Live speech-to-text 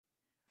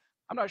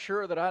I'm not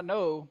sure that I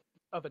know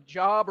of a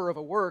job or of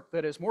a work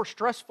that is more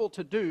stressful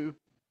to do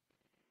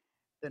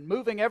than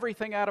moving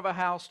everything out of a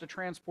house to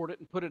transport it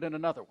and put it in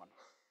another one.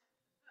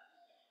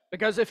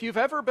 Because if you've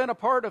ever been a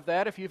part of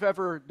that, if you've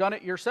ever done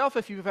it yourself,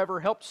 if you've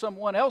ever helped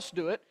someone else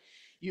do it,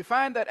 you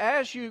find that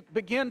as you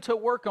begin to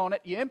work on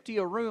it, you empty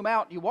a room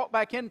out, and you walk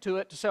back into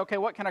it to say, okay,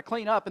 what can I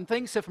clean up? And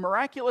things have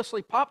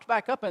miraculously popped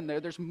back up in there.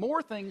 There's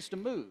more things to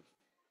move.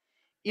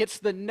 It's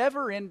the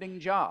never-ending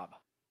job.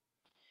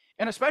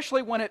 And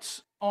especially when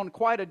it's on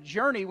quite a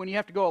journey, when you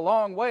have to go a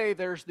long way,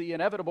 there's the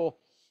inevitable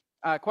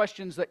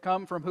questions that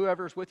come from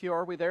whoever's with you.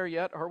 Are we there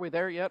yet? Are we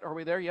there yet? Are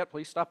we there yet?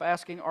 Please stop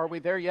asking, are we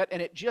there yet?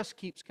 And it just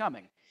keeps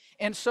coming.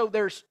 And so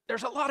there's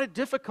a lot of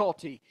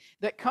difficulty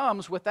that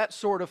comes with that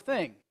sort of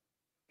thing.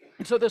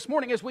 And so this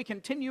morning, as we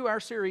continue our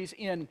series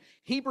in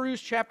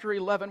Hebrews chapter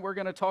 11, we're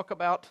going to talk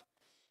about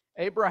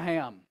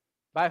Abraham.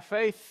 By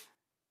faith,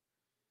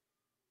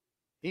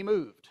 he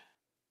moved.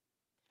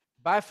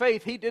 By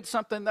faith, he did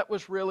something that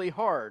was really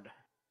hard.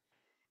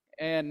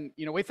 And,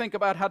 we think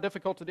about how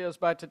difficult it is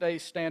by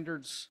today's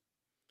standards.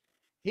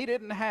 He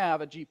didn't have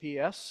a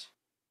GPS.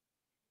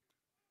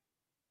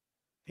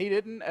 He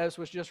didn't, as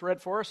was just read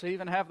for us,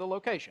 even have the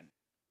location.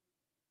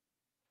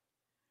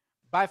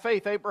 By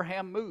faith,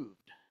 Abraham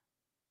moved.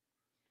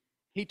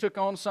 He took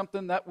on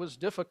something that was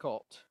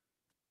difficult.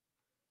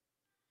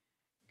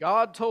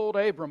 God told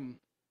Abram,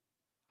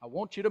 I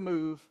want you to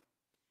move.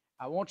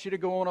 I want you to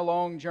go on a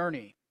long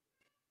journey.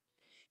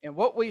 And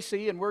what we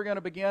see, and we're going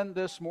to begin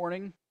this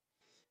morning,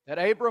 that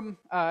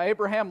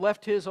Abraham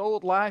left his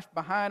old life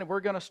behind, and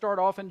we're going to start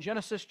off in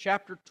Genesis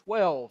chapter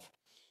 12,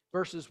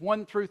 verses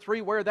 1 through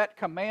 3, where that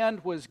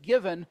command was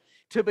given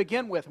to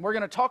begin with. And we're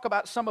going to talk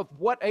about some of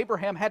what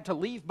Abraham had to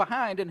leave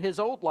behind in his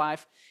old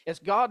life as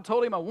God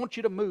told him, I want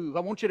you to move.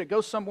 I want you to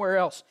go somewhere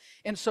else.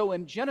 And so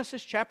in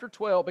Genesis chapter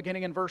 12,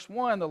 beginning in verse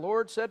 1, the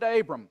Lord said to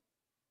Abram,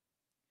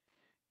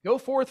 go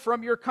forth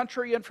from your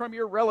country and from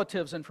your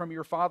relatives and from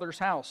your father's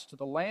house to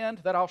the land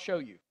that I'll show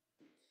you.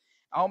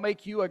 I'll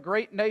make you a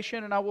great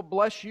nation, and I will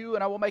bless you,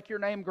 and I will make your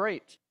name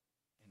great.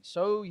 And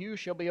so you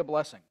shall be a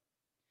blessing.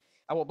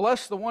 I will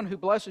bless the one who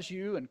blesses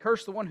you, and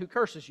curse the one who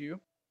curses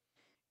you.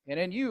 And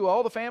in you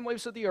all the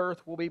families of the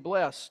earth will be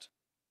blessed.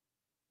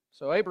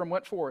 So Abram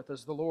went forth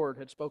as the Lord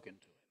had spoken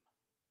to him.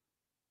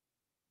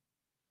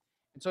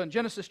 And so in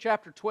Genesis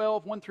chapter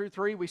 12, 1 through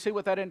 3, we see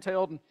what that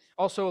entailed, and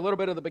also a little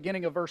bit of the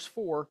beginning of verse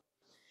 4.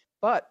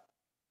 But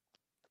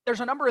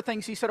there's a number of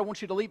things he said, I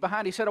want you to leave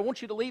behind. He said, I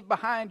want you to leave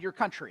behind your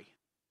country.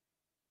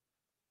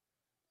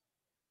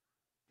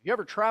 Have you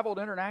ever traveled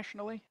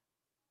internationally?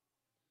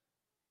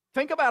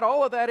 Think about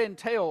all of that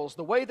entails,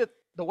 the way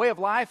of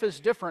life is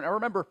different. I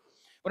remember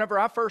whenever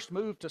I first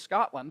moved to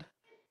Scotland,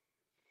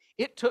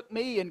 it took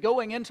me, in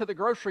going into the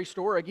grocery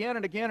store again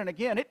and again and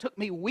again, it took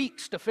me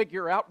weeks to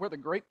figure out where the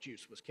grape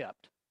juice was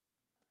kept.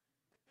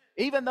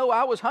 Even though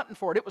I was hunting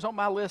for it, it was on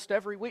my list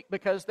every week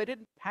because they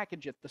didn't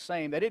package it the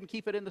same. They didn't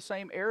keep it in the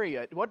same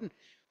area. It wasn't,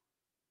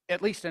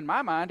 at least in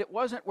my mind, it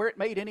wasn't where it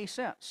made any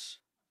sense.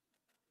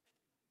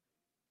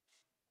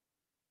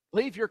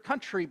 Leave your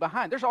country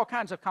behind. There's all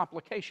kinds of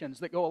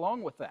complications that go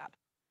along with that.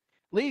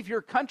 Leave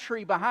your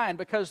country behind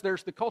because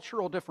there's the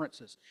cultural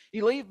differences.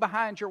 You leave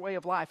behind your way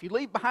of life. You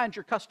leave behind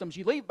your customs.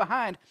 You leave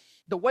behind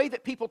the way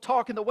that people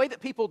talk and the way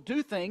that people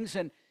do things,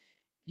 and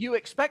you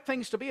expect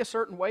things to be a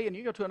certain way, and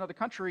you go to another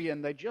country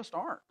and they just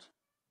aren't.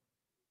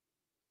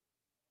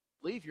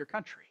 Leave your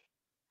country.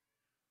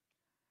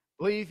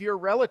 Leave your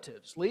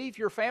relatives. Leave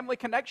your family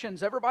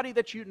connections, everybody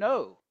that you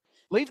know.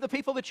 Leave the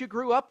people that you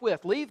grew up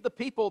with. Leave the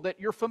people that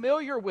you're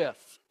familiar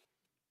with.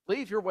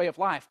 Leave your way of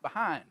life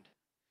behind.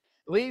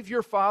 Leave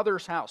your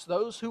father's house,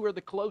 those who are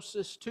the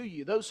closest to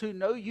you, those who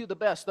know you the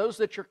best, those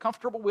that you're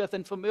comfortable with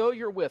and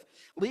familiar with.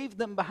 Leave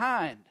them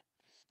behind.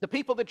 The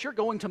people that you're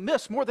going to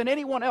miss more than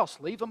anyone else,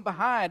 leave them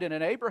behind. And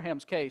in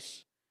Abraham's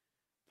case,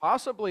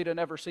 possibly to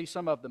never see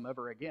some of them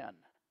ever again.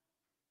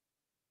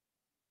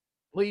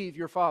 Leave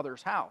your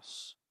father's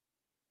house.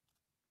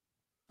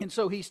 And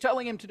so he's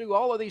telling him to do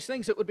all of these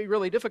things that would be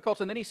really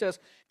difficult. And then he says,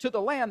 to the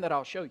land that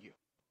I'll show you.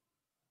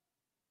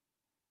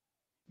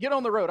 Get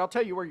on the road. I'll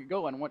tell you where you're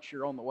going once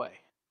you're on the way.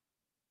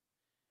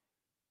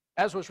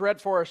 As was read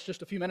for us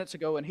just a few minutes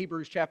ago in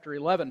Hebrews chapter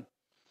 11,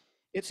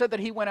 it said that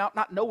he went out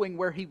not knowing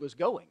where he was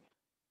going.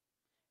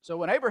 So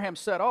when Abraham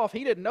set off,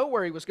 he didn't know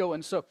where he was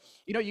going. So,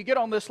 you get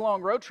on this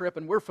long road trip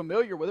and we're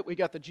familiar with it. We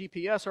got the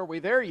GPS. Are we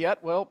there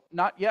yet? Well,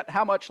 not yet.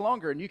 How much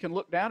longer? And you can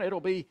look down. It'll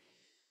be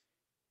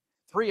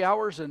 3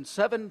 hours and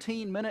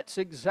 17 minutes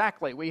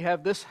exactly. We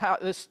have this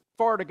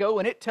far to go,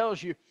 and it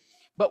tells you.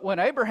 But when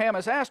Abraham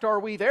is asked, are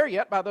we there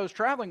yet, by those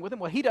traveling with him?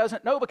 Well, he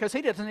doesn't know because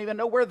he doesn't even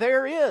know where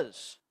there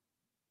is.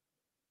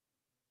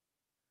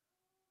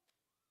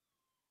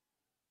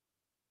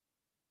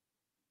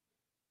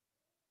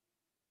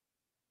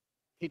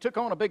 He took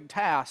on a big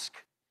task.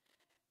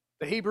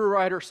 The Hebrew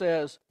writer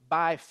says,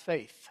 by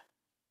faith.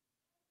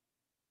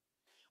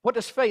 What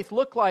does faith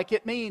look like?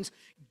 It means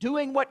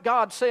doing what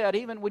God said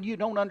even when you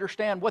don't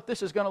understand what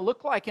this is going to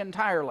look like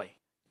entirely.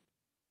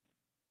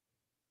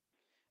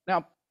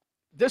 Now,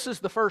 this is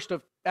the first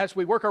of, as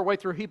we work our way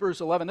through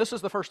Hebrews 11, this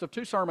is the first of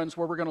two sermons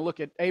where we're going to look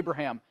at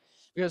Abraham.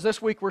 Because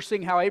this week we're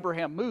seeing how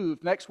Abraham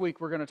moved. Next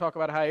week we're going to talk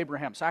about how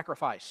Abraham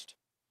sacrificed.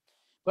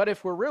 But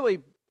if we're really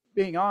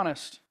being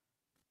honest,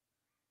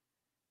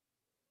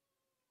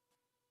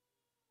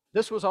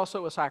 this was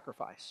also a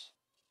sacrifice.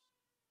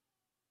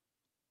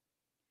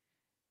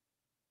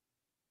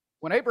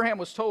 When Abraham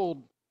was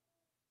told,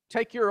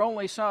 take your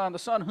only son, the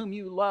son whom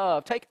you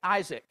love, take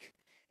Isaac,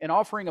 and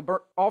offer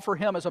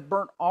him as a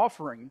burnt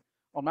offering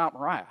on Mount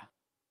Moriah.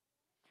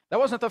 That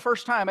wasn't the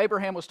first time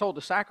Abraham was told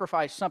to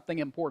sacrifice something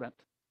important.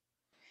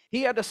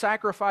 He had to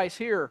sacrifice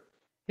here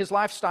his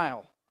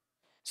lifestyle,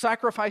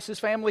 sacrifice his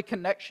family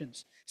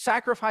connections,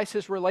 sacrifice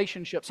his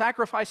relationship,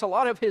 sacrifice a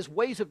lot of his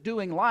ways of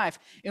doing life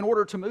in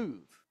order to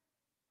move.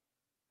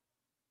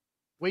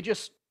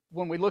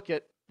 When we look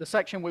at the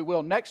section we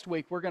will next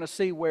week, we're going to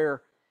see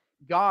where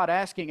God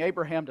asking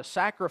Abraham to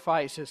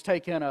sacrifice has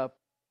taken a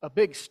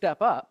big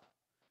step up.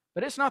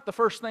 But it's not the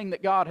first thing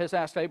that God has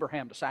asked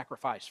Abraham to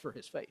sacrifice for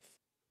his faith.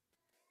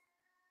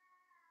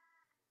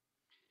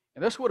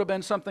 And this would have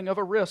been something of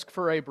a risk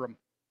for Abram.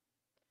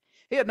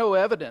 He had no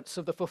evidence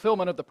of the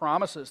fulfillment of the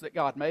promises that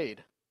God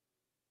made.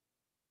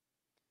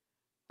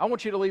 I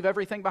want you to leave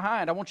everything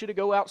behind. I want you to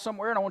go out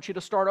somewhere and I want you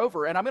to start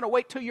over. And I'm going to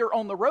wait till you're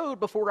on the road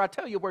before I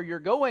tell you where you're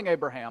going,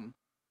 Abraham.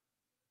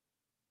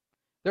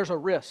 There's a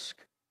risk.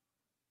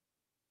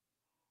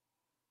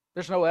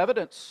 There's no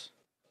evidence.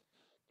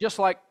 Just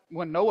like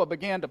when Noah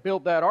began to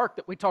build that ark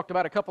that we talked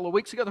about a couple of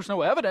weeks ago, there's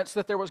no evidence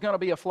that there was going to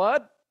be a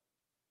flood.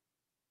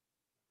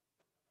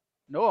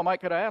 Noah might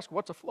could ask,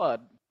 what's a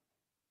flood?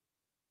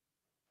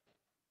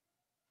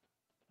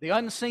 The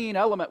unseen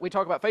element, we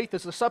talk about faith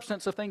is the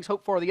substance of things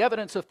hoped for, the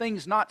evidence of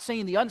things not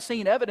seen. The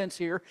unseen evidence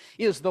here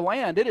is the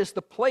land. It is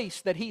the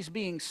place that he's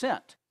being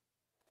sent.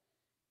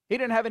 He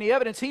didn't have any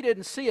evidence. He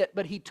didn't see it,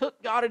 but he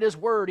took God at his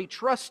word. He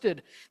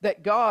trusted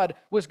that God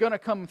was going to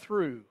come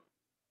through.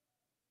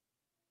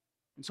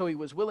 And so he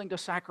was willing to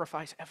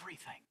sacrifice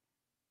everything.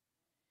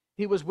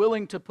 He was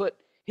willing to put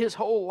his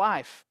whole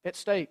life at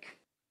stake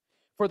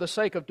for the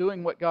sake of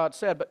doing what God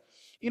said. But,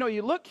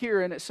 you look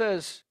here and it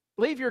says,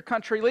 leave your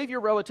country, leave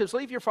your relatives,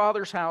 leave your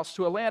father's house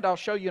to a land I'll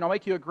show you and I'll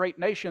make you a great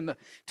nation. The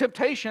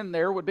temptation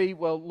there would be,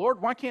 well,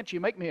 Lord, why can't you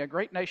make me a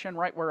great nation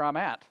right where I'm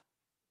at?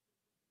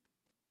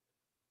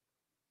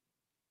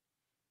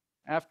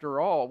 After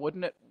all,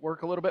 wouldn't it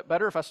work a little bit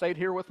better if I stayed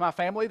here with my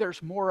family?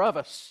 There's more of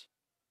us.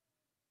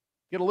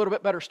 Get a little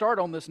bit better start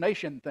on this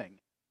nation thing.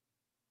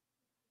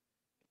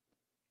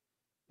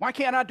 Why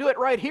can't I do it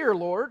right here,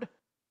 Lord?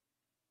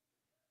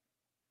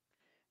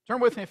 Turn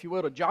with me, if you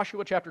will, to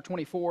Joshua chapter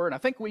 24, and I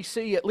think we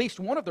see at least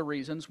one of the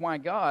reasons why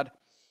God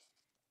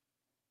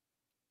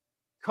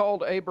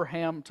called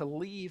Abraham to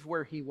leave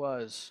where he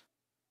was.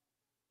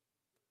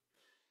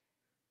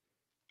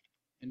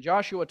 In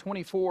Joshua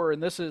 24,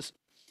 and this is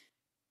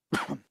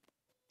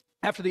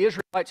after the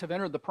Israelites have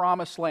entered the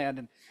promised land,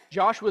 and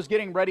Joshua's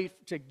getting ready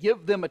to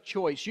give them a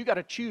choice. You got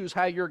to choose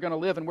how you're going to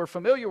live, and we're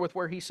familiar with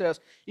where he says,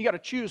 you got to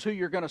choose who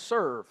you're going to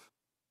serve.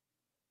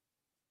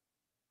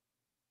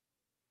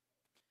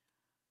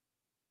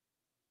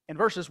 In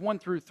verses 1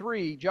 through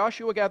 3,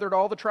 Joshua gathered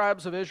all the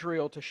tribes of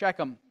Israel to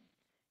Shechem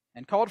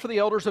and called for the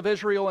elders of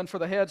Israel and for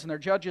the heads and their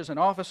judges and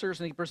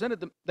officers, and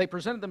they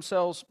presented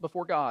themselves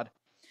before God.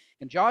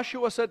 And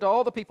Joshua said to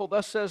all the people,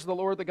 thus says the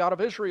Lord, the God of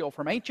Israel,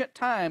 from ancient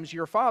times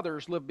your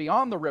fathers lived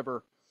beyond the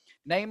river,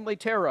 namely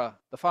Terah,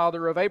 the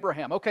father of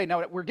Abraham. Okay,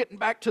 now we're getting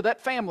back to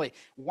that family.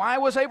 Why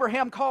was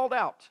Abraham called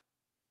out?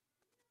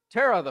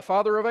 Terah, the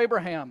father of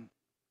Abraham.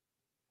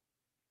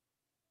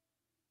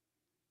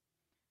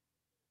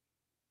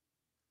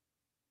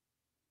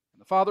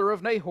 The father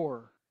of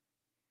Nahor.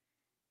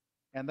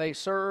 And they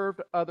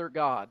served other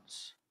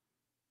gods.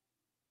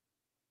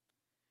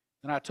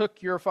 And I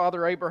took your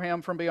father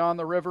Abraham from beyond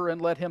the river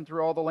and led him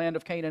through all the land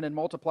of Canaan and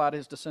multiplied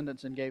his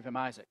descendants and gave him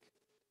Isaac.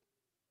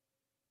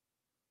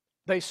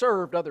 They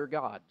served other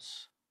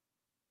gods.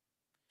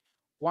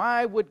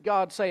 Why would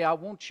God say, I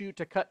want you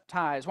to cut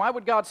ties? Why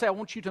would God say, I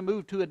want you to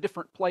move to a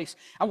different place?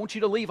 I want you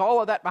to leave all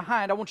of that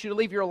behind. I want you to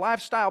leave your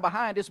lifestyle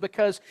behind. Is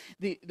because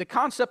the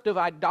concept of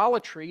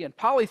idolatry and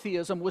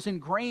polytheism was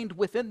ingrained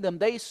within them.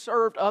 They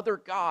served other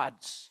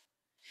gods.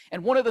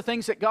 And one of the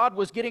things that God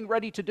was getting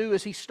ready to do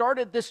as he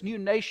started this new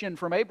nation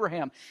from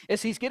Abraham,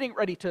 is he's getting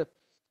ready to,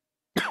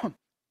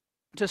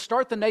 to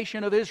start the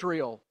nation of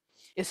Israel,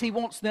 is he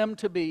wants them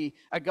to be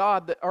a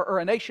God or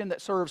a nation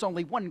that serves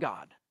only one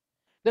God,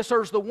 that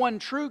serves the one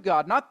true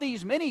God, not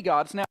these many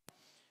gods. Now,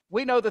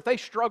 we know that they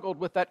struggled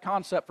with that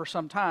concept for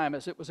some time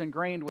as it was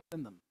ingrained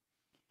within them.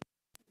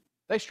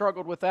 They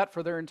struggled with that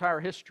for their entire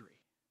history.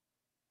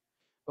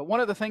 But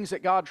one of the things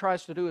that God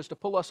tries to do is to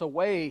pull us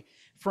away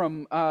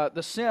from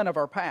the sin of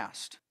our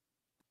past.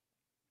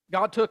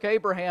 God took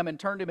Abraham and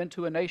turned him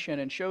into a nation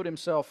and showed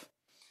himself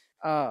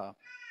to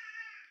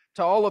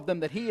all of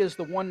them that he is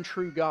the one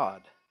true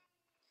God.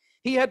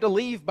 He had to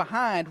leave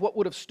behind what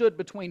would have stood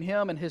between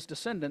him and his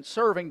descendants,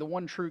 serving the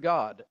one true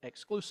God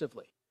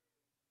exclusively.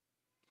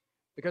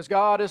 Because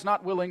God is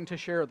not willing to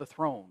share the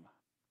throne.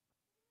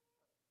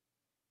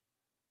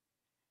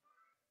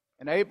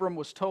 And Abram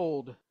was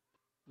told,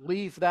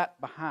 leave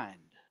that behind.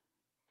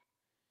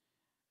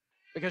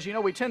 Because,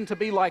 we tend to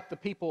be like the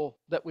people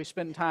that we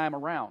spend time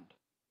around.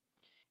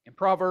 In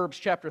Proverbs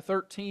chapter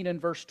 13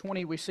 and verse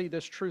 20, we see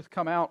this truth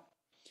come out.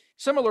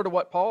 Similar to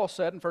what Paul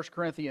said in 1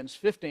 Corinthians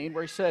 15,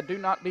 where he said, do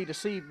not be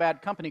deceived,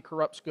 bad company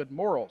corrupts good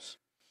morals.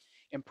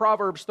 In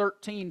Proverbs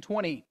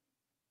 13:20,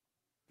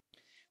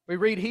 we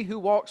read, he who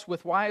walks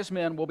with wise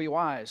men will be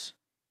wise,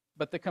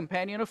 but the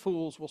companion of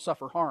fools will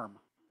suffer harm.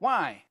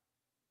 Why?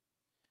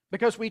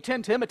 Because we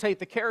tend to imitate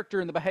the character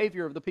and the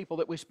behavior of the people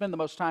that we spend the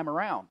most time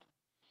around.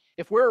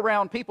 If we're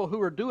around people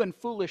who are doing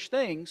foolish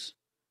things,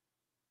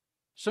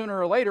 sooner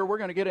or later we're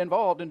going to get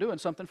involved in doing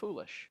something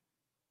foolish.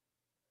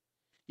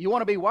 You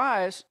want to be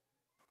wise?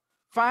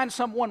 Find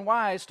someone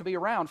wise to be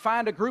around.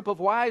 Find a group of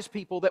wise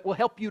people that will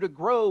help you to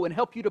grow and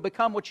help you to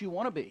become what you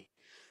want to be.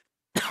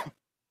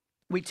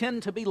 We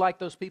tend to be like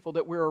those people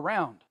that we're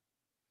around.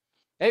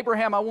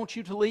 Abraham, I want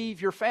you to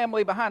leave your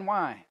family behind.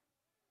 Why?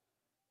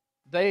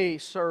 They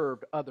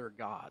served other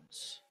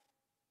gods.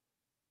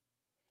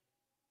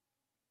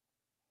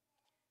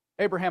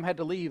 Abraham had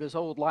to leave his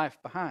old life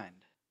behind.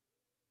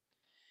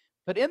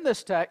 But in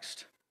this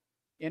text,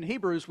 in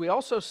Hebrews, we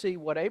also see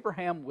what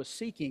Abraham was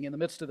seeking in the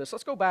midst of this.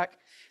 Let's go back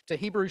to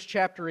Hebrews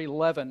chapter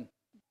 11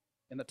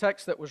 in the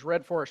text that was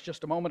read for us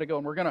just a moment ago,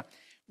 and we're going to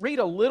read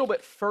a little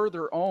bit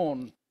further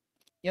on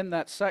in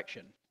that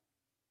section.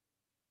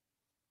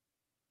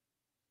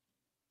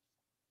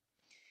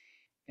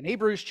 In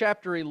Hebrews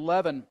chapter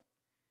 11,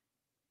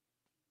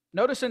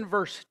 notice in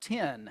verse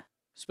 10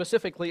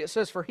 specifically, it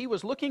says, for he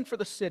was looking for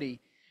the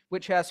city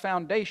which has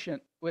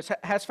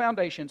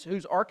foundations,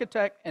 whose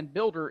architect and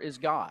builder is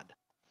God.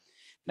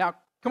 Now,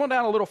 come on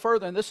down a little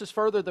further, and this is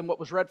further than what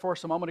was read for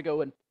us a moment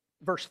ago in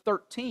verse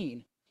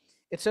 13.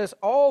 It says,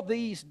 all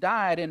these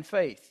died in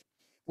faith,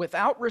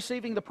 without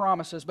receiving the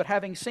promises, but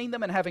having seen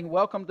them and having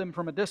welcomed them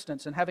from a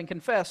distance, and having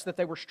confessed that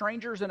they were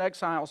strangers and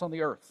exiles on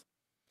the earth.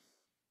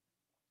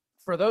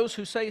 For those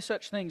who say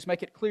such things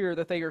make it clear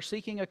that they are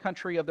seeking a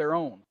country of their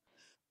own.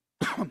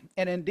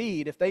 And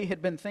indeed, if they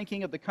had been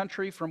thinking of the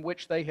country from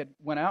which they had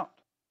went out,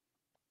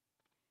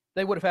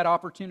 they would have had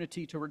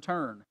opportunity to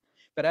return.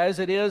 But as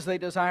it is, they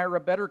desire a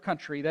better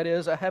country, that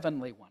is, a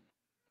heavenly one.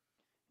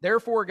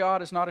 Therefore,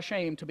 God is not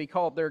ashamed to be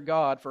called their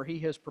God, for he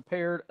has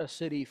prepared a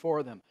city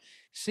for them.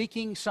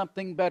 Seeking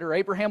something better.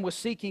 Abraham was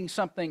seeking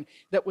something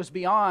that was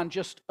beyond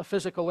just a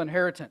physical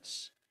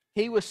inheritance.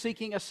 He was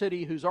seeking a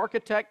city whose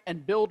architect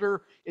and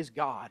builder is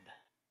God.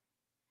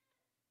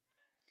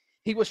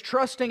 He was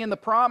trusting in the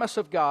promise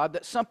of God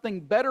that something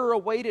better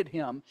awaited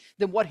him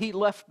than what he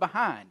left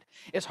behind.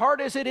 As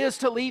hard as it is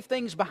to leave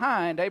things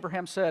behind,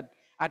 Abraham said,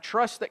 I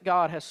trust that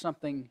God has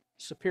something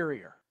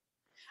superior.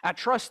 I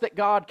trust that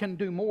God can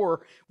do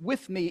more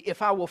with me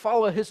if I will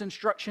follow his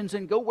instructions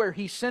and go where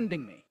he's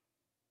sending me.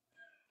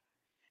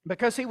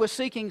 Because he was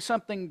seeking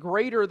something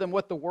greater than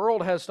what the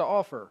world has to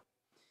offer,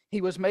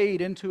 he was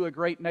made into a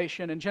great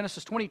nation. In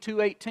Genesis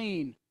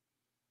 22:18,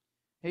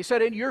 he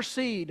said, in your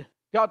seed,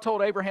 God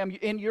told Abraham,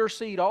 in your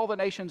seed all the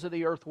nations of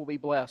the earth will be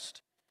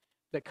blessed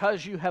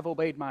because you have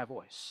obeyed my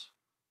voice.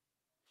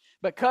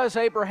 Because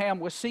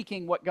Abraham was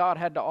seeking what God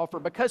had to offer,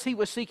 because he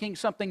was seeking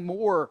something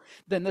more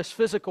than this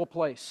physical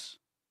place,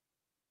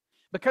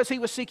 because he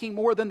was seeking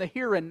more than the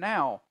here and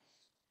now,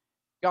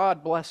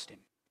 God blessed him.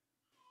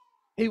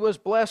 He was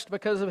blessed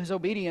because of his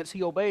obedience.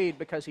 He obeyed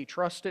because he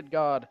trusted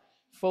God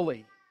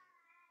fully.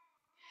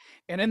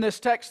 And in this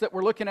text that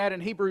we're looking at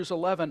in Hebrews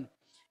 11,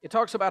 it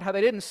talks about how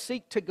they didn't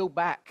seek to go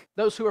back.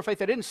 Those who are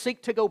faithful, they didn't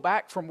seek to go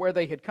back from where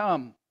they had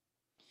come.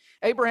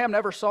 Abraham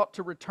never sought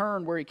to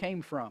return where he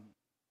came from.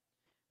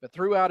 But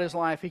throughout his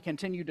life, he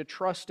continued to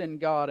trust in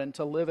God and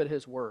to live at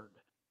his word.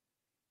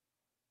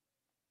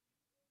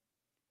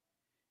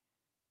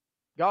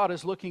 God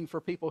is looking for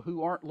people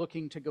who aren't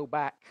looking to go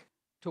back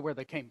to where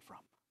they came from.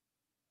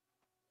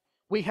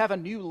 We have a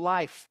new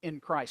life in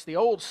Christ. The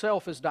old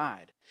self has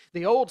died.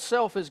 The old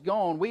self is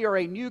gone. We are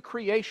a new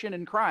creation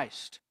in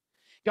Christ.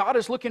 God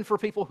is looking for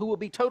people who will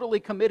be totally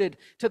committed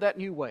to that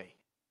new way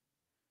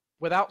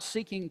without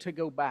seeking to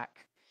go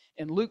back.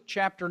 In Luke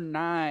chapter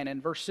 9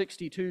 and verse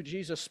 62,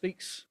 Jesus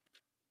speaks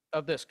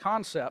of this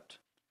concept.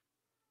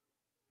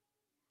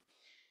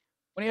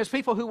 When he has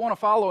people who want to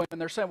follow him and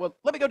they're saying, well,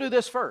 let me go do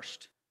this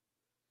first.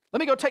 Let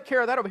me go take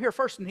care of that over here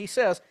first. And he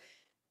says,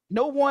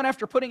 no one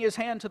after putting his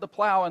hand to the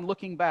plow and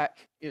looking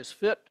back is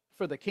fit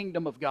for the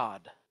kingdom of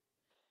God.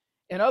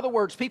 In other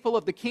words, people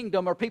of the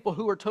kingdom are people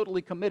who are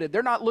totally committed.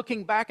 They're not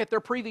looking back at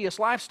their previous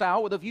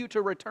lifestyle with a view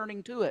to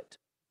returning to it.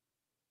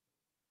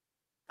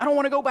 I don't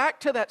want to go back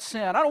to that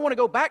sin. I don't want to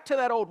go back to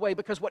that old way,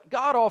 because what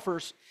God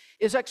offers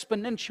is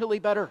exponentially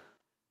better.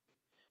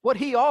 What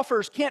he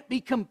offers can't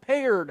be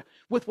compared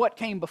with what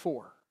came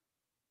before.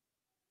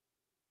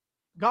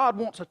 God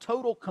wants a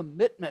total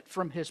commitment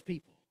from his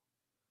people.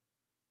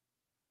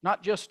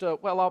 Not just,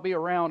 well, I'll be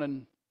around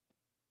and,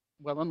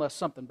 well, unless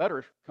something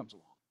better comes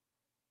along.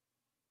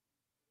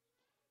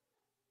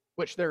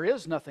 Which there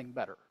is nothing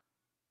better.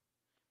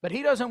 But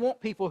he doesn't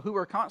want people who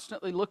are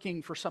constantly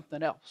looking for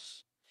something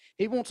else.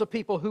 He wants a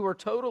people who are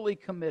totally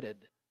committed.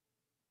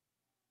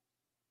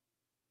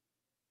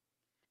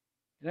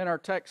 And in our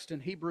text in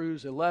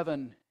Hebrews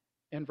 11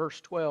 and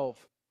verse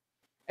 12,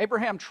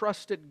 Abraham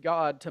trusted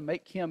God to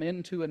make him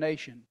into a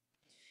nation.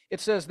 It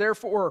says,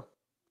 therefore,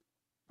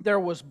 there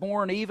was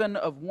born even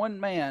of one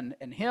man,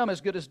 and him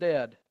as good as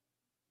dead,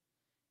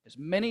 as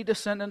many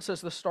descendants as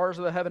the stars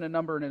of the heaven in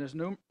number,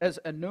 and as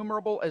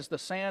innumerable as the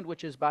sand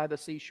which is by the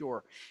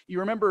seashore.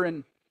 You remember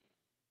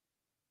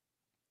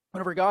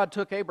whenever God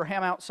took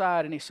Abraham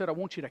outside and he said, I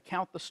want you to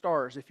count the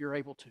stars if you're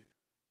able to.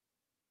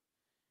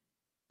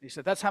 He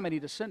said, that's how many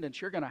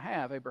descendants you're going to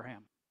have,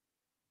 Abraham.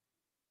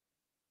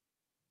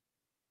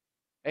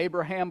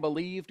 Abraham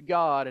believed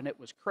God, and it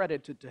was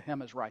credited to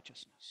him as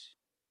righteousness.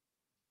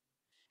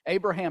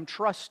 Abraham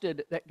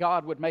trusted that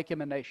God would make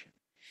him a nation.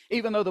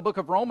 Even though the book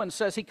of Romans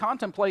says he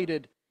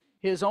contemplated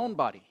his own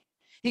body.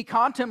 He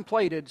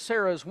contemplated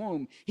Sarah's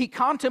womb. He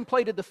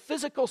contemplated the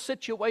physical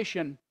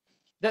situation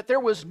that there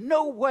was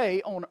no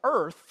way on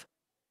earth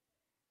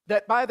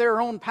that by their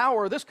own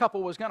power this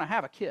couple was going to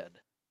have a kid.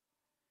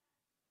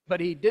 But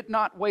he did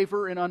not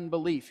waver in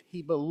unbelief.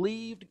 He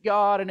believed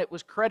God, and it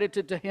was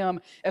credited to him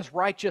as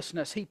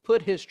righteousness. He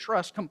put his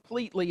trust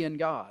completely in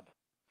God.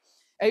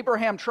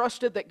 Abraham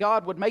trusted that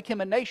God would make him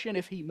a nation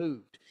if he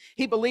moved.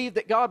 He believed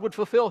that God would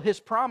fulfill his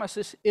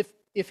promises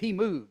if he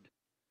moved.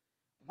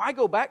 Why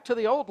go back to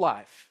the old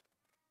life?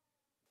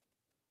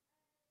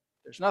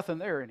 There's nothing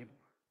there anymore.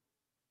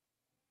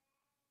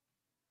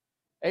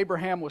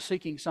 Abraham was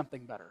seeking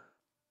something better.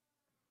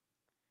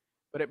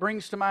 But it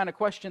brings to mind a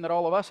question that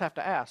all of us have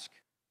to ask.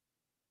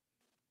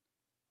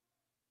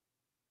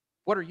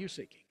 What are you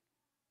seeking?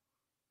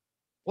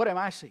 What am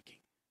I seeking?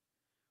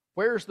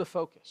 Where's the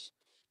focus?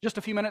 Just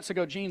a few minutes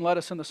ago, Gene led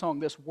us in the song,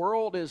 This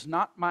World Is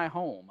Not My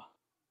Home.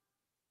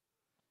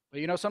 But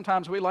you know,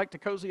 sometimes we like to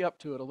cozy up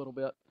to it a little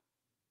bit.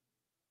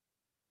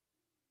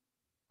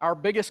 Our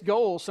biggest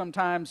goal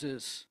sometimes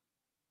is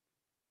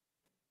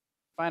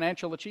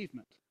financial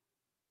achievement,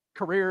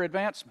 career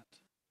advancement.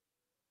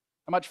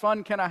 How much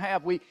fun can I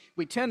have? We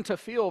tend to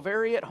feel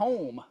very at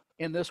home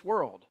in this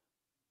world.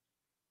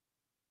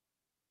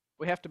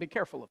 We have to be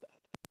careful of that.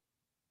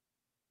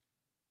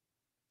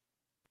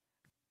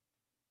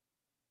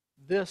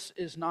 This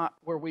is not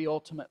where we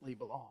ultimately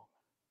belong.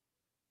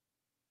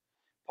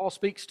 Paul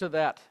speaks to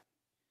that.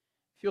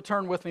 If you'll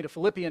turn with me to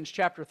Philippians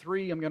chapter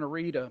 3, I'm going to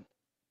read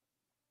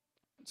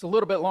it's a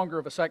little bit longer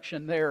of a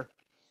section there.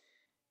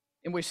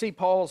 And we see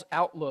Paul's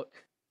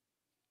outlook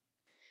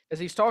as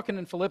he's talking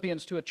in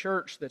Philippians to a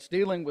church that's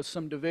dealing with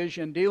some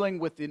division, dealing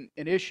with an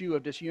issue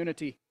of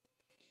disunity.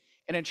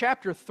 And in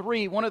chapter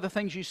 3, one of the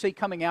things you see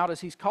coming out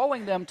is he's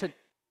calling them to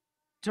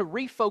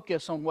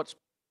refocus on what's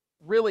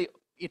really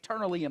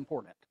eternally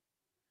important.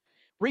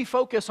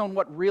 Refocus on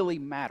what really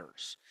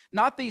matters.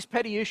 Not these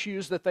petty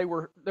issues that they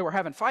were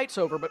having fights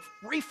over, but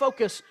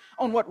refocus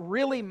on what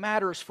really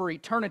matters for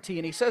eternity.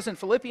 And he says in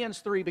Philippians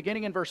 3,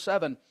 beginning in verse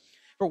 7,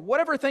 for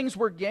whatever things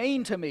were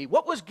gained to me,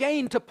 what was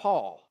gained to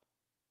Paul?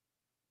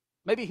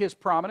 Maybe his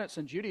prominence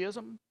in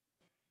Judaism.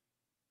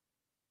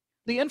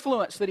 The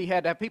influence that he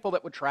had to have people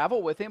that would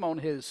travel with him on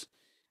his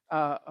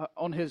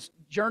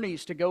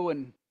journeys to go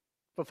and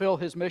fulfill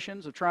his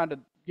missions of trying to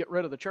get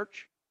rid of the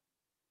church.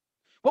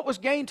 What was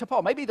gained to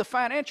Paul? Maybe the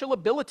financial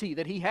ability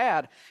that he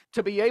had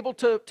to be able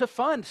to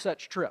fund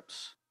such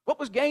trips. What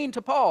was gained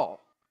to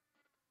Paul?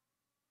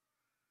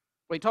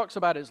 Well, he talks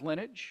about his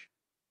lineage.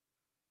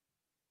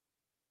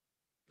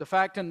 The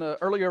fact in the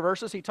earlier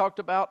verses he talked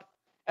about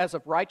as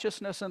of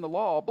righteousness in the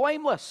law,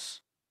 blameless.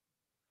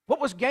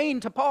 What was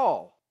gained to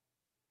Paul?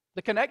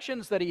 The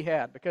connections that he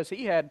had, because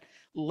he had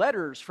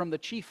letters from the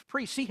chief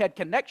priests. He had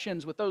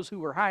connections with those who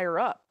were higher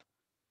up.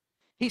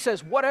 He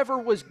says, whatever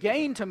was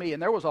gained to me,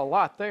 and there was a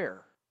lot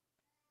there.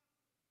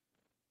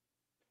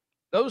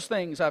 Those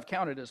things I've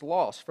counted as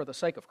loss for the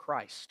sake of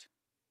Christ.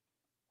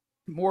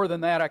 More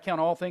than that, I count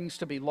all things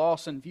to be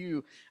loss in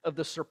view of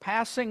the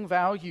surpassing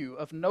value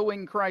of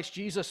knowing Christ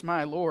Jesus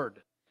my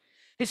Lord.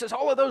 He says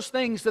all of those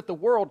things that the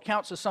world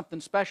counts as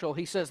something special,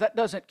 he says that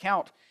doesn't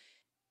count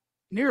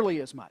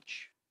nearly as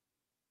much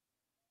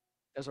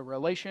as a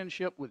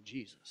relationship with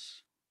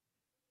Jesus.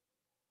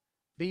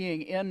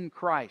 Being in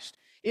Christ.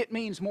 It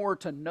means more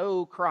to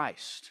know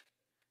Christ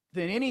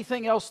than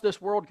anything else this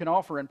world can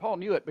offer. And Paul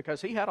knew it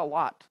because he had a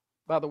lot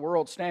by the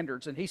world's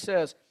standards. And he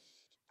says,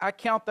 I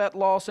count that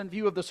loss in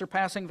view of the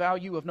surpassing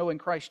value of knowing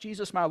Christ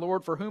Jesus my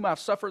Lord, for whom I've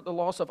suffered the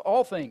loss of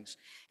all things,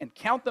 and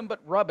count them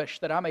but rubbish,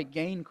 that I may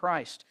gain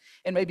Christ,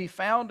 and may be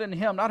found in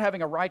him, not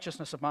having a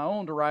righteousness of my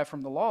own derived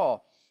from the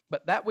law,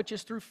 but that which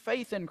is through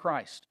faith in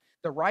Christ,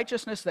 the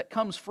righteousness that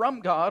comes from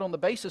God on the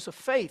basis of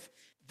faith.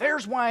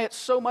 There's why it's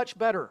so much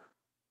better,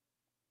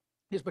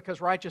 is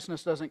because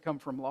righteousness doesn't come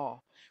from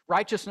law.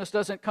 Righteousness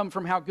doesn't come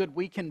from how good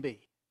we can be,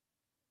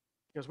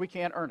 because we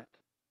can't earn it.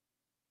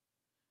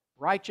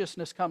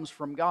 Righteousness comes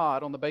from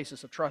God on the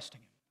basis of trusting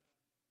him.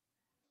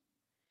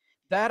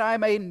 That I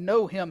may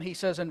know him, he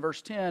says in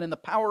verse 10, in the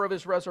power of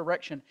his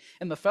resurrection,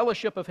 in the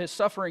fellowship of his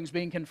sufferings,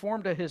 being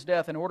conformed to his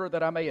death, in order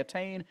that I may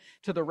attain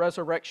to the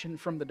resurrection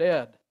from the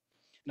dead.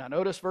 Now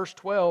notice verse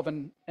 12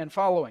 and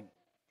following.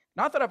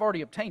 Not that I've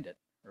already obtained it,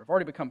 or I've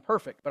already become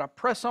perfect, but I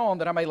press on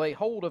that I may lay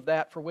hold of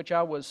that for which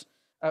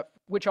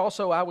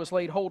also I was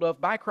laid hold of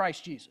by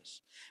Christ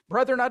Jesus.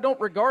 Brethren, I don't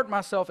regard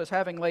myself as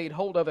having laid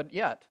hold of it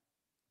yet,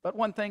 but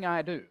one thing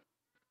I do,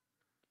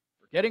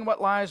 forgetting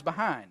what lies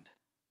behind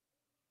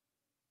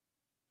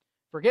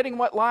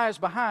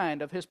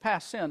of his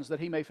past sins that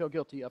he may feel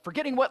guilty of,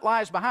 forgetting what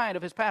lies behind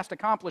of his past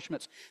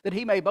accomplishments that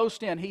he may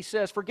boast in, he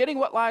says, forgetting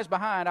what lies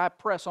behind, I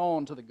press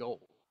on to the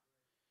goal.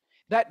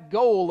 That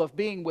goal of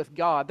being with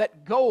God,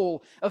 that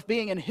goal of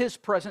being in His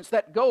presence,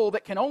 that goal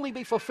that can only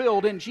be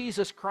fulfilled in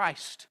Jesus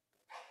Christ.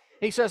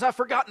 He says, I've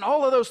forgotten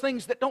all of those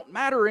things that don't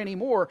matter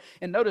anymore.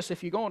 And notice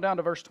if you go on down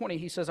to verse 20,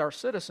 he says, our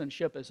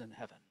citizenship is in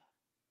heaven.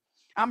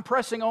 I'm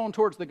pressing on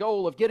towards the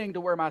goal of getting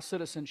to where my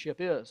citizenship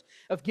is,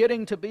 of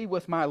getting to be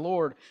with my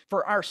Lord.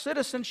 For our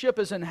citizenship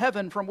is in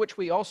heaven, from which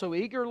we also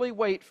eagerly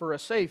wait for a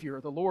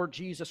Savior, the Lord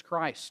Jesus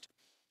Christ,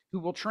 who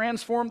will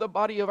transform the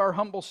body of our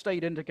humble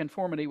state into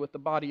conformity with the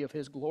body of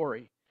His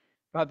glory,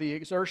 by the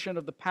exertion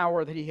of the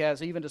power that He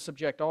has even to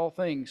subject all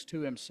things to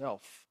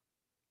Himself.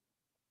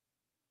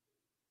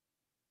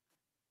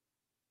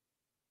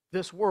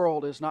 This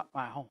world is not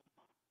my home.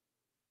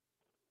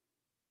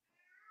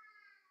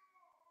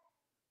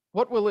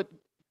 What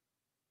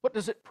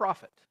does it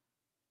profit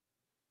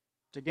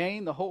to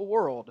gain the whole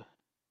world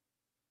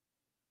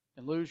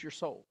and lose your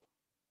soul?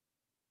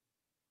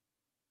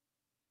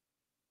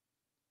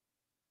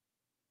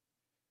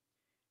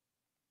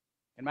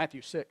 In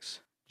Matthew 6,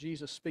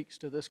 Jesus speaks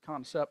to this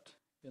concept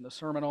in the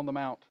Sermon on the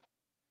Mount,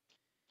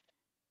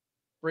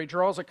 where He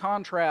draws a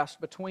contrast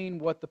between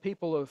what the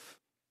people of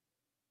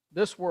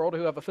this world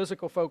who have a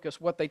physical focus,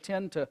 what they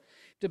tend to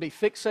be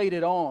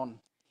fixated on,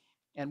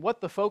 and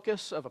what the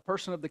focus of a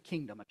person of the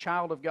kingdom, a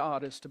child of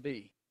God, is to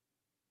be.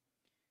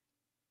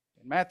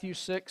 In Matthew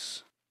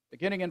 6,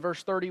 beginning in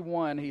verse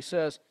 31, He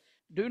says,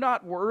 do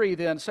not worry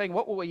then, saying,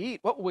 what will we eat?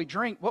 What will we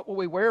drink? What will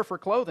we wear for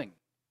clothing?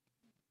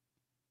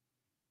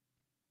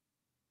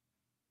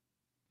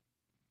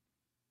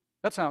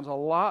 That sounds a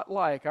lot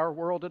like our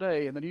world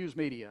today in the news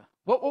media.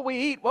 What will we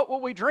eat? What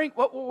will we drink?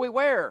 What will we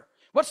wear?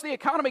 What's the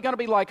economy going to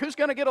be like? Who's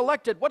going to get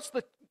elected? What's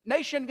the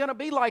nation going to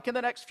be like in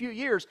the next few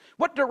years?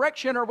 What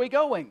direction are we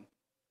going?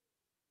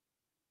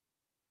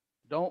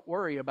 Don't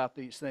worry about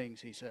these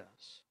things, He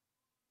says.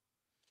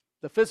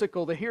 The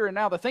physical, the here and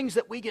now, the things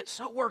that we get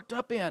so worked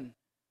up in.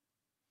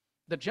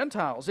 The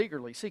Gentiles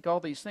eagerly seek all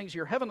these things.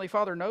 Your heavenly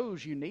Father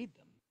knows you need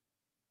them.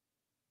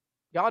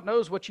 God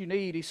knows what you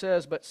need, He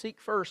says, but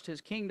seek first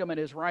His kingdom and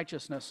His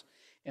righteousness,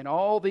 and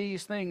all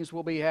these things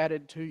will be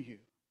added to you.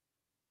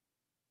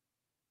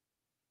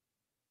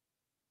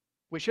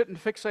 We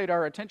shouldn't fixate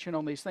our attention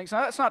on these things.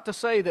 Now, that's not to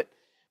say that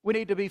we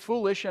need to be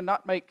foolish and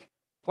not make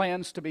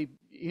plans to be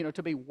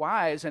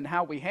wise in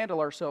how we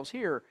handle ourselves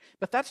here,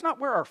 but that's not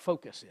where our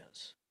focus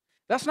is.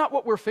 That's not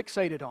what we're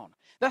fixated on.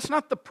 That's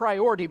not the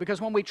priority,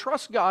 because when we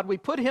trust God, we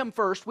put Him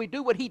first. We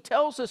do what He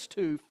tells us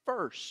to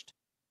first.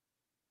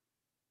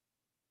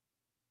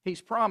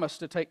 He's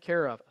promised to take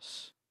care of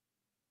us.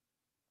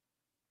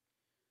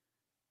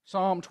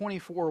 Psalm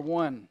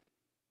 24:1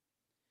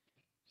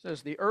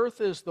 says, the earth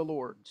is the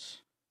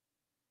Lord's,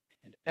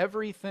 and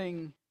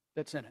everything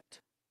that's in it.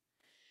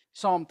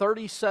 Psalm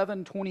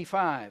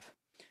 37:25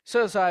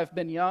 says, I've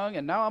been young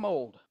and now I'm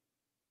old,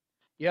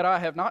 yet I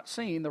have not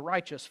seen the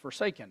righteous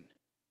forsaken,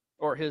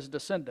 or his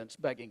descendants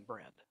begging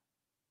bread.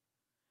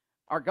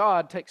 Our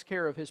God takes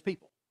care of His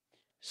people.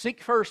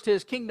 Seek first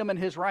His kingdom and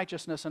His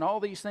righteousness, and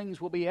all these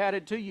things will be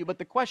added to you. But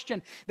the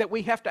question that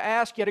we have to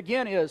ask yet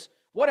again is,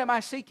 what am I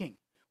seeking?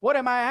 What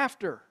am I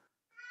after?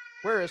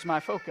 Where is my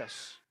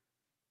focus?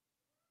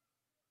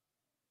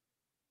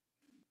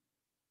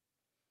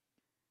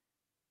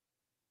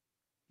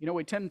 You know,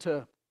 we tend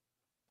to,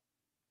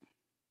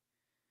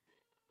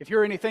 if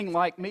you're anything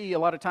like me, a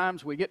lot of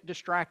times we get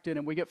distracted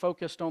and we get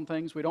focused on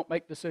things. We don't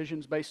make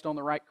decisions based on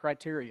the right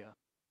criteria.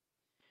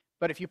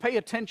 But if you pay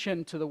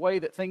attention to the way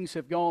that things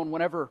have gone,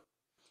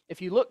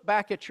 if you look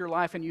back at your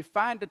life and you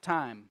find a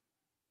time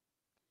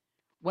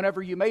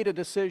whenever you made a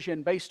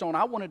decision based on,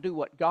 I want to do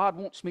what God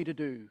wants me to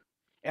do,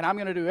 and I'm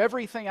going to do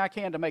everything I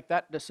can to make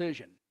that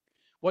decision,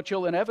 what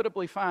you'll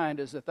inevitably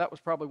find is that was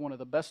probably one of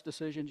the best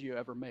decisions you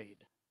ever made.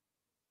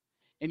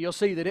 And you'll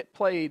see that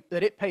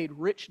it paid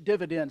rich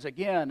dividends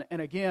again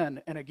and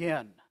again and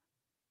again.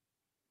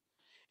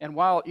 And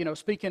while,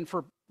 speaking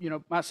for,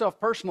 myself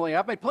personally,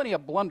 I've made plenty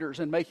of blunders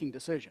in making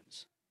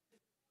decisions.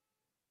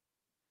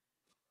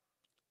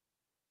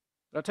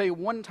 But I'll tell you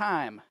one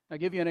time, I'll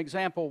give you an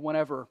example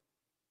whenever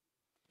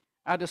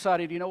I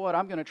decided,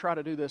 I'm going to try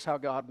to do this how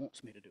God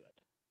wants me to do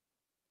it.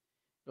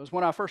 It was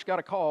when I first got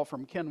a call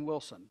from Ken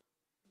Wilson.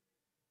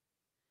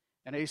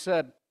 And he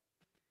said,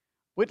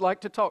 we'd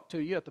like to talk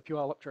to you at the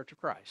Puyallup Church of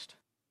Christ.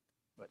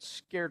 But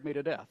scared me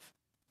to death.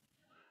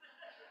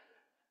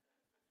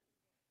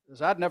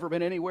 Because I'd never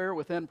been anywhere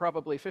within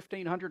probably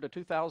 1,500 to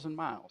 2,000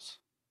 miles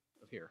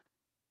of here.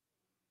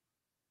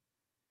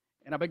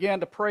 And I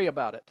began to pray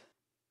about it.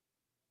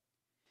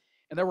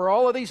 And there were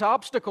all of these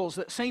obstacles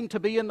that seemed to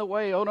be in the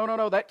way. Oh,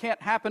 no, that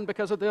can't happen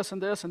because of this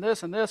and this and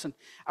this and this. And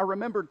I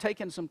remembered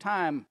taking some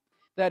time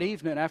that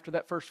evening after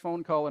that first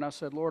phone call, and I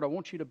said, Lord, I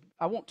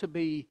want to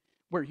be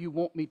where you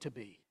want me to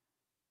be.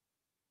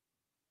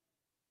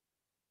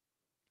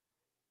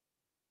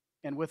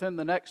 And within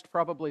the next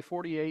probably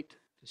 48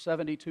 to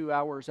 72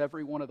 hours,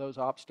 every one of those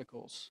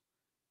obstacles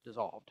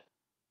dissolved.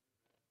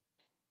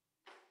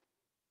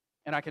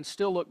 And I can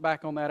still look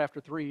back on that after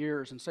 3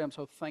 years and say I'm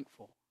so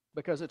thankful,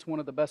 because it's one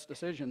of the best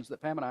decisions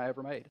that Pam and I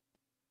ever made.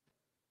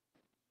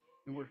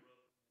 And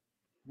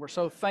we're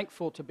so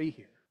thankful to be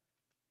here.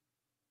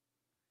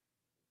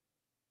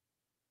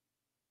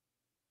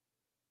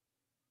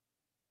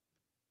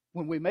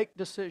 When we make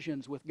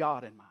decisions with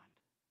God in mind,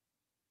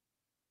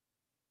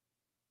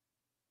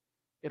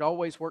 it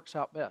always works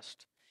out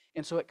best.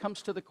 And so it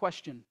comes down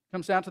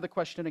to the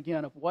question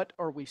again of what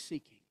are we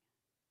seeking?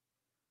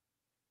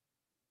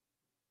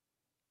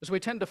 Because we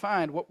tend to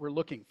find what we're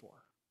looking for.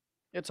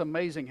 It's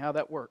amazing how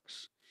that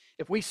works.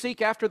 If we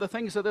seek after the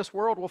things of this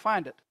world, we'll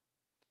find it.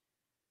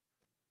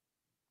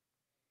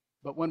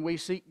 But when we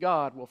seek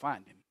God, we'll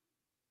find Him.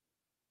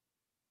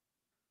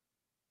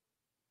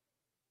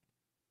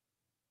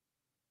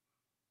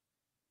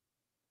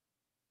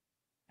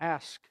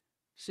 Ask,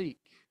 seek,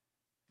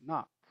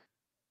 knock.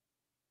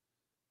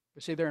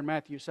 We see there in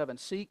Matthew 7,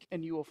 seek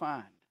and you will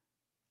find.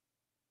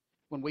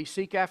 When we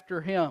seek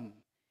after Him,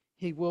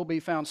 He will be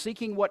found.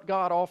 Seeking what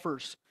God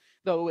offers,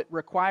 though it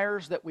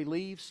requires that we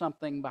leave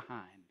something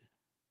behind.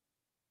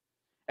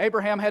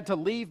 Abraham had to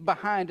leave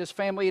behind his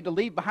family, had to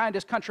leave behind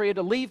his country, had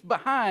to leave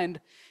behind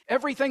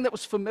everything that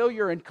was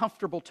familiar and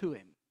comfortable to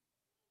him.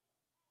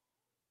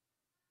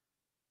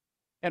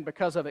 And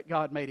because of it,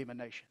 God made him a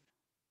nation.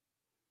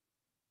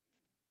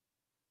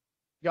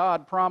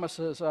 God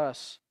promises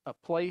us a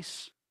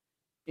place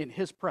in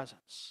His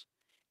presence,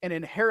 an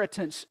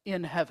inheritance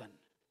in heaven.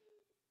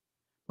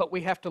 But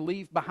we have to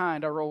leave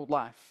behind our old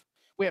life.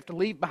 We have to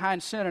leave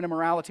behind sin and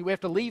immorality. We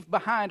have to leave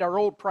behind our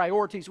old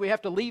priorities. We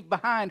have to leave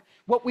behind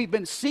what we've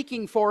been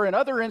seeking for in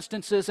other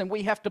instances, and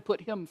we have to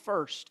put Him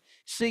first.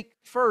 Seek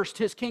first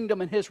His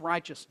kingdom and His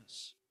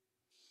righteousness.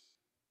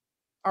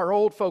 Our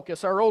old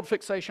focus, our old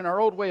fixation, our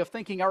old way of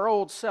thinking, our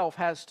old self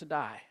has to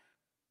die.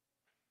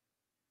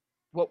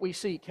 What we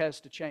seek has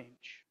to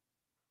change.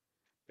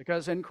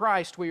 Because in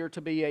Christ we are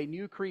to be a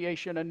new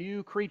creation, a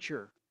new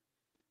creature,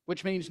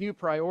 which means new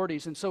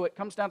priorities. And so it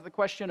comes down to the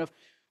question of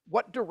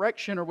what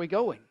direction are we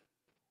going?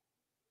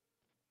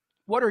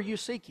 What are you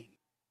seeking?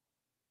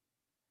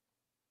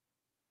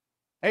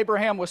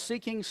 Abraham was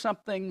seeking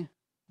something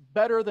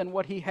better than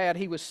what he had.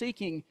 He was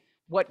seeking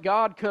what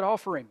God could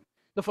offer him,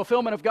 the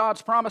fulfillment of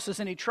God's promises,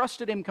 and he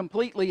trusted Him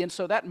completely, and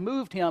so that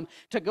moved him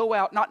to go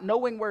out not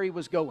knowing where he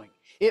was going.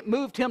 It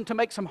moved him to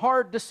make some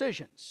hard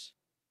decisions.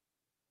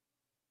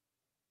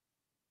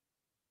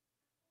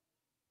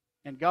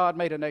 And God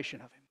made a nation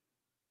of him.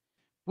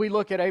 We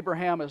look at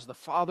Abraham as the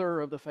father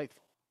of the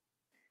faithful.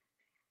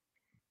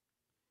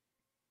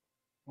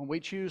 When we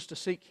choose to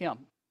seek Him,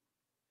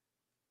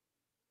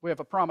 we have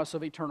a promise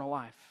of eternal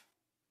life.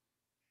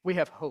 We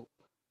have hope.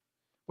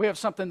 We have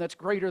something that's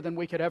greater than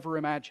we could ever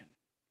imagine.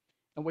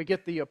 And we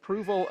get the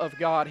approval of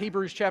God.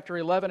 Hebrews chapter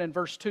 11 and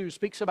verse 2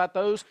 speaks about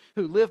those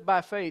who live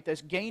by faith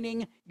as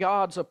gaining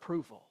God's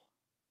approval.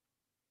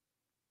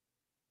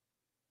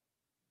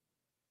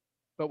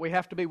 But we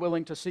have to be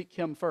willing to seek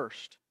Him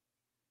first.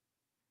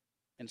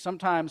 And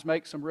sometimes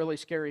make some really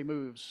scary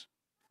moves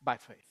by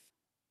faith.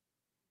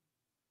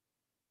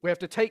 We have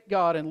to take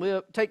God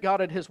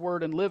at His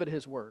word and live at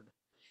His word.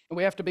 And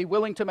we have to be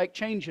willing to make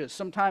changes,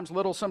 sometimes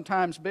little,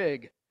 sometimes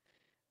big.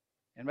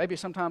 And maybe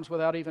sometimes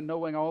without even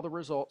knowing all the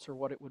results or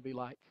what it would be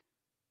like.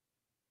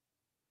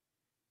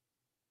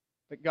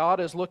 But God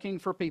is looking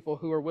for people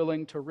who are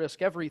willing to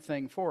risk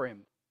everything for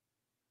Him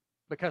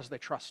because they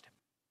trust Him.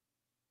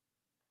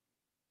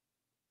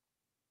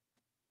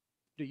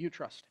 Do you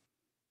trust Him?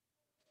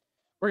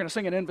 We're going to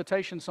sing an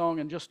invitation song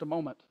in just a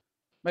moment.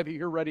 Maybe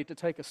you're ready to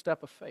take a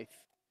step of faith.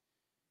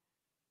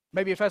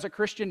 Maybe if as a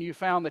Christian you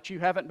found that you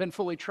haven't been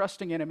fully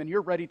trusting in Him and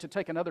you're ready to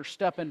take another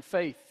step in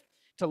faith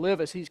to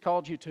live as He's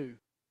called you to,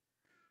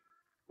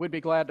 we'd be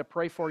glad to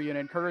pray for you and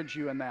encourage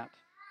you in that.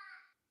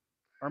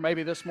 Or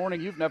maybe this morning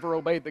you've never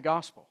obeyed the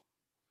gospel.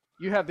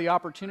 You have the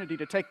opportunity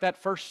to take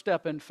that first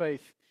step in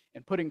faith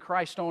and putting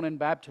Christ on in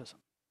baptism,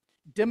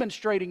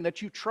 demonstrating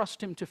that you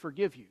trust Him to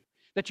forgive you,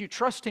 that you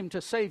trust Him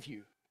to save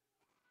you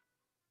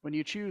when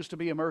you choose to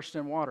be immersed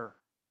in water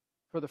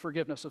for the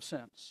forgiveness of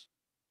sins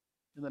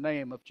in the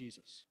name of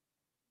Jesus.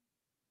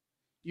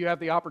 You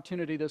have the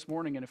opportunity this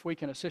morning, and if we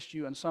can assist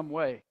you in some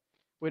way,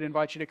 we'd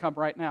invite you to come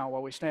right now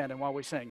while we stand and while we sing.